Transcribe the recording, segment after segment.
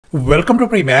Welcome to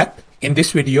PreMath. In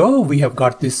this video, we have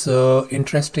got this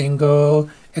interesting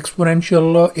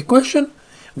exponential equation.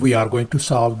 We are going to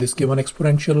solve this given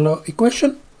exponential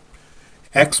equation.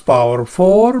 X power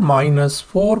 4 minus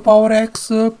 4 power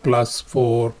x plus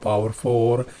 4 power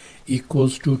 4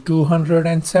 equals to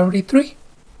 273.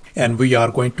 And we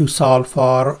are going to solve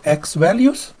for x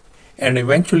values. And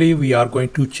eventually, we are going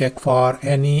to check for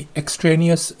any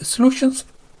extraneous solutions.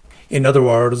 In other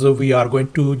words, we are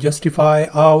going to justify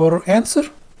our answer.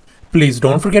 Please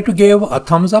don't forget to give a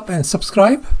thumbs up and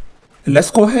subscribe. Let's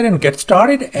go ahead and get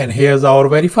started. And here's our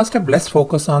very first step. Let's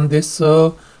focus on this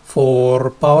 4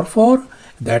 power 4.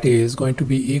 That is going to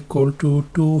be equal to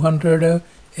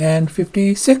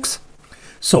 256.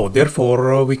 So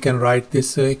therefore, we can write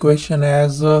this equation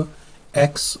as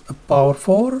x power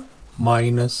 4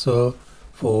 minus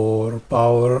 4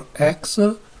 power x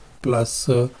plus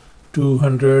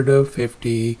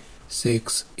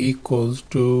 256 equals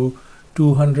to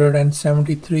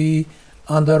 273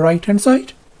 on the right hand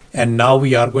side. And now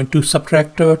we are going to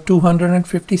subtract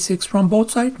 256 from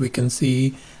both sides. We can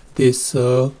see this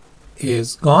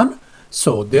is gone.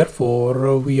 So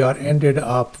therefore we are ended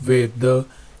up with the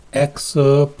x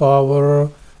power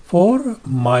 4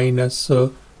 minus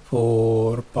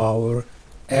 4 power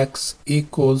x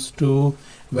equals to,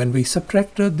 when we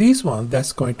subtract these ones,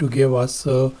 that's going to give us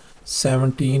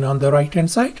 17 on the right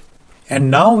hand side. And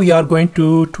now we are going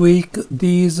to tweak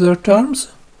these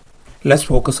terms. Let's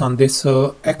focus on this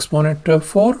exponent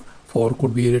 4. 4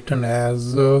 could be written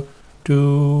as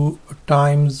 2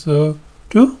 times 2.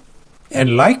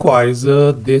 And likewise,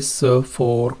 this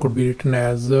 4 could be written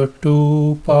as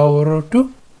 2 power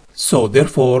 2. So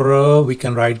therefore, we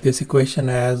can write this equation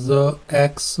as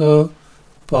x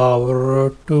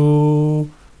power 2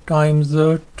 times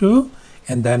 2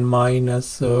 and then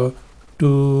minus 2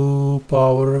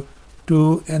 power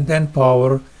 2 and then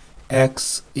power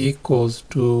x equals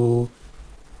to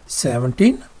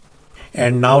 17.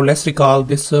 And now let's recall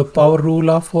this power rule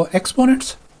of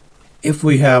exponents. If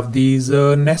we have these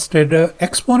nested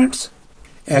exponents,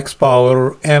 x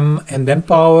power m and then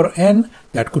power n,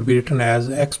 that could be written as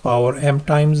x power m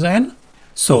times n.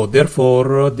 So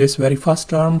therefore, this very first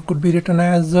term could be written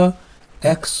as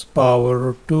x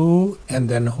power 2 and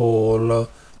then whole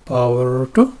power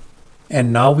 2.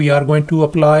 And now we are going to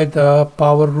apply the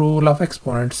power rule of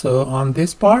exponents on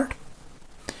this part.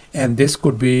 And this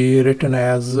could be written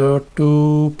as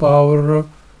 2 power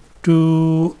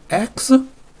 2x.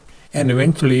 And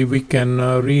eventually we can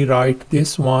rewrite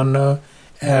this one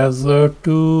as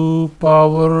 2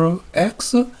 power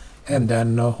x and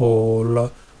then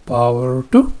whole power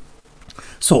 2.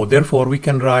 So therefore we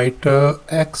can write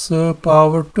x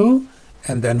power 2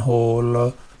 and then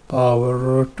whole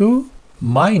power 2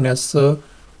 minus 2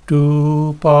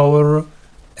 power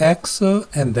x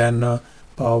and then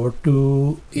power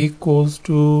 2 equals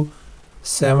to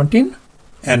 17.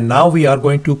 And now we are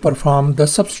going to perform the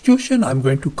substitution. I'm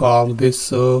going to call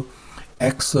this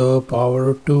x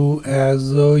power 2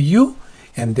 as u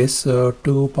and this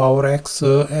 2 power x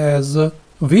as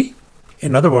v.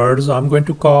 In other words, I'm going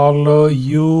to call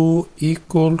u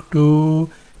equal to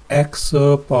x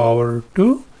power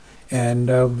 2 and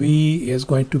v is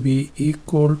going to be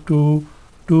equal to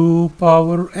 2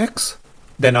 power x.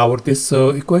 Then our this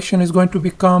equation is going to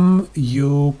become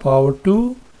u power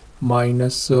 2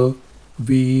 minus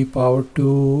v power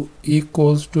 2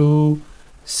 equals to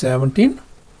 17.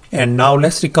 And now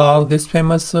let's recall this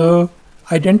famous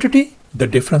identity, the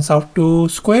difference of two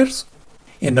squares.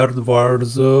 In other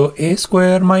words, a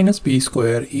square minus b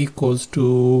square equals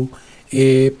to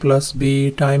a plus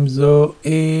b times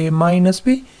a minus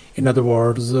b. In other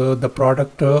words, the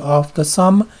product of the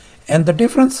sum and the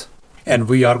difference. And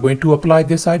we are going to apply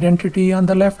this identity on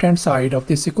the left hand side of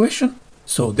this equation.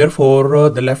 So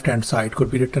therefore, the left hand side could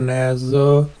be written as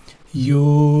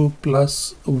u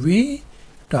plus v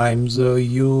times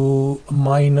u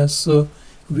minus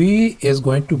v is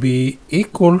going to be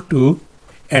equal to,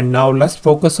 and now let's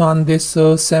focus on this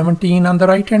 17 on the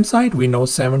right hand side. We know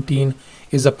 17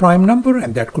 is a prime number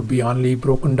and that could be only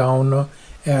broken down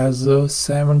as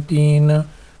 17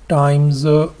 times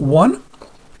 1.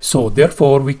 So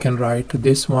therefore we can write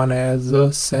this one as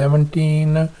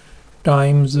 17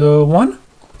 times 1.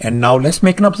 And now let's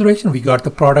make an observation. We got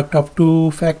the product of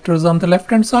two factors on the left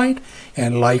hand side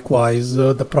and likewise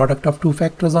the product of two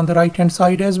factors on the right hand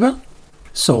side as well.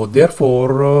 So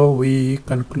therefore we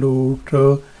conclude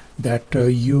that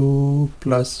u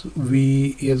plus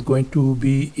v is going to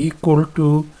be equal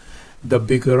to, the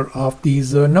bigger of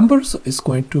these numbers is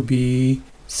going to be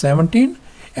 17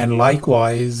 and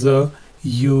likewise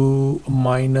u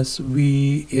minus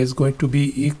v is going to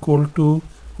be equal to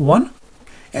 1.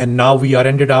 And now we are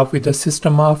ended up with a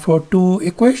system of two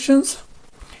equations,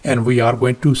 and we are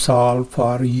going to solve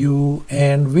for u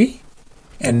and v.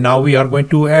 And now we are going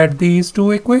to add these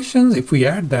two equations. If we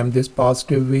add them, this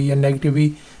positive v and negative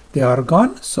v, they are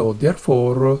gone. So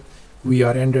therefore we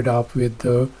are ended up with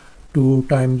 2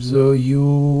 times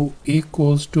u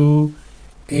equals to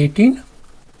 18.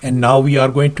 And now we are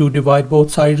going to divide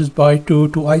both sides by 2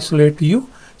 to isolate u.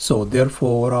 So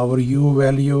therefore our u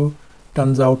value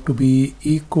turns out to be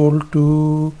equal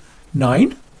to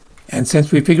 9. And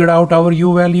since we figured out our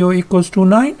u value equals to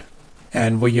 9,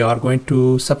 and we are going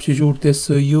to substitute this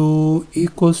u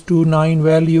equals to 9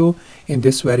 value in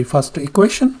this very first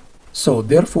equation. So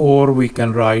therefore we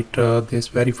can write this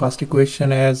very first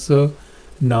equation as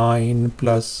 9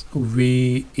 plus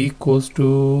v equals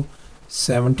to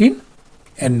 17.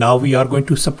 And now we are going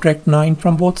to subtract 9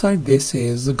 from both sides. This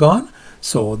is gone.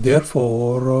 So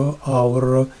therefore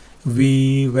our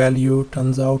v value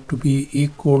turns out to be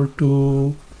equal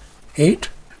to 8.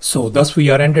 So thus we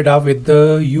are ended up with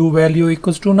the u value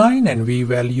equals to 9 and v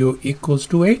value equals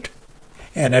to 8.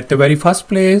 And at the very first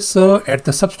place, at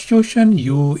the substitution,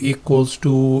 u equals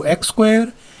to x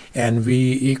square and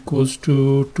v equals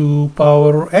to 2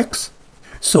 power x.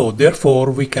 So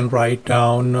therefore we can write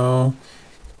down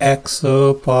x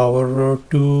power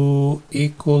 2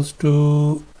 equals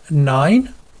to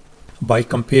 9 by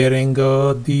comparing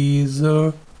these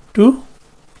two.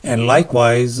 And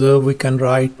likewise we can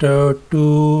write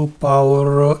 2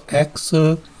 power x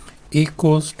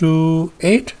equals to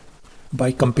 8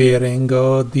 by comparing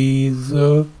these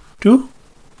two.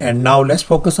 And now let's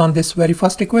focus on this very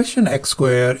first equation, x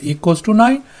square equals to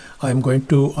 9. I'm going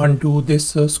to undo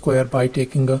this square by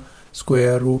taking a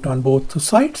square root on both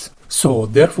sides. So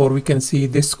therefore we can see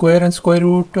this square and square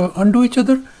root undo each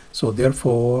other. So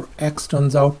therefore x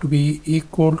turns out to be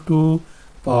equal to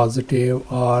positive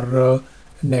or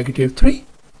negative 3.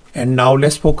 And now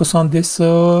let's focus on this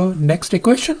next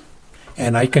equation.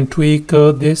 And I can tweak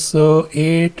this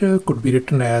 8 could be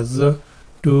written as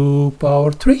 2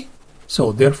 power 3.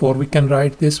 So therefore we can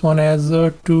write this one as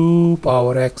 2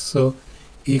 power x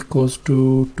equals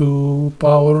to 2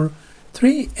 power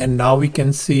 3. And now we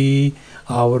can see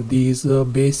these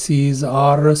bases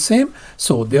are same.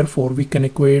 So therefore we can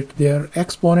equate their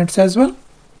exponents as well.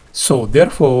 So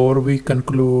therefore we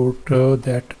conclude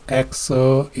that x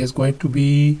is going to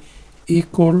be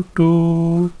equal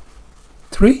to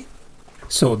 3.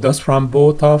 So thus from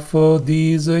both of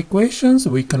these equations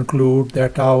we conclude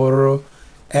that our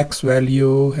x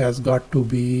value has got to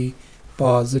be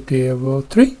positive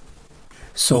 3.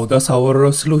 So thus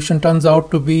our solution turns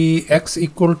out to be x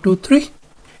equal to 3.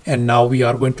 And now we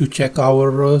are going to check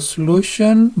our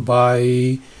solution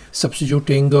by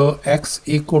substituting x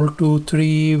equal to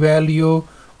 3 value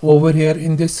over here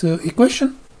in this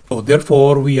equation. So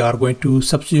therefore we are going to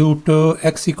substitute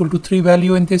x equal to 3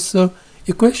 value in this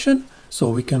equation. So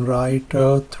we can write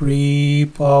 3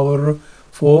 power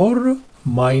 4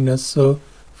 minus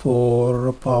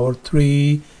 4 power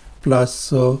 3 plus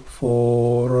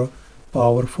 4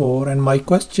 power 4. And my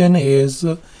question is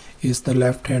the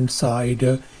left hand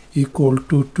side equal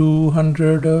to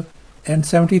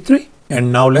 273?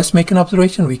 And now let's make an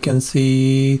observation. We can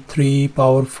see 3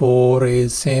 power 4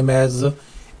 is same as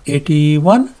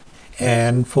 81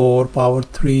 and 4 power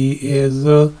 3 is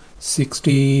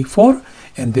 64,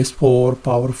 and this 4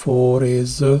 power 4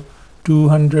 is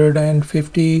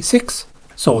 256.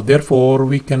 So therefore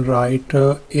we can write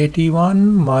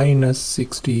 81 minus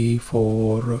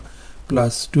 64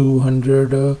 plus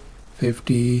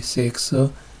 256.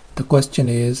 The question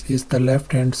is the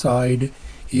left hand side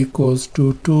equals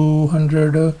to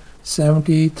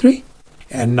 273?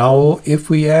 And now if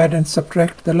we add and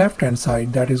subtract the left hand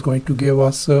side, that is going to give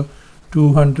us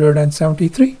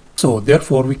 273. So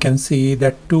therefore we can see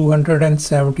that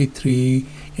 273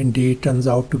 indeed turns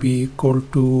out to be equal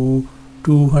to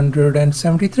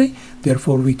 273.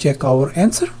 Therefore we check our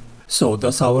answer. So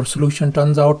thus our solution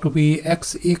turns out to be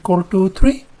x equal to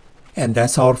 3. And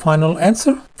that's our final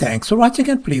answer. Thanks for watching,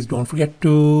 and please don't forget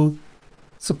to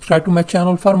subscribe to my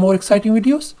channel for more exciting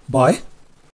videos. Bye.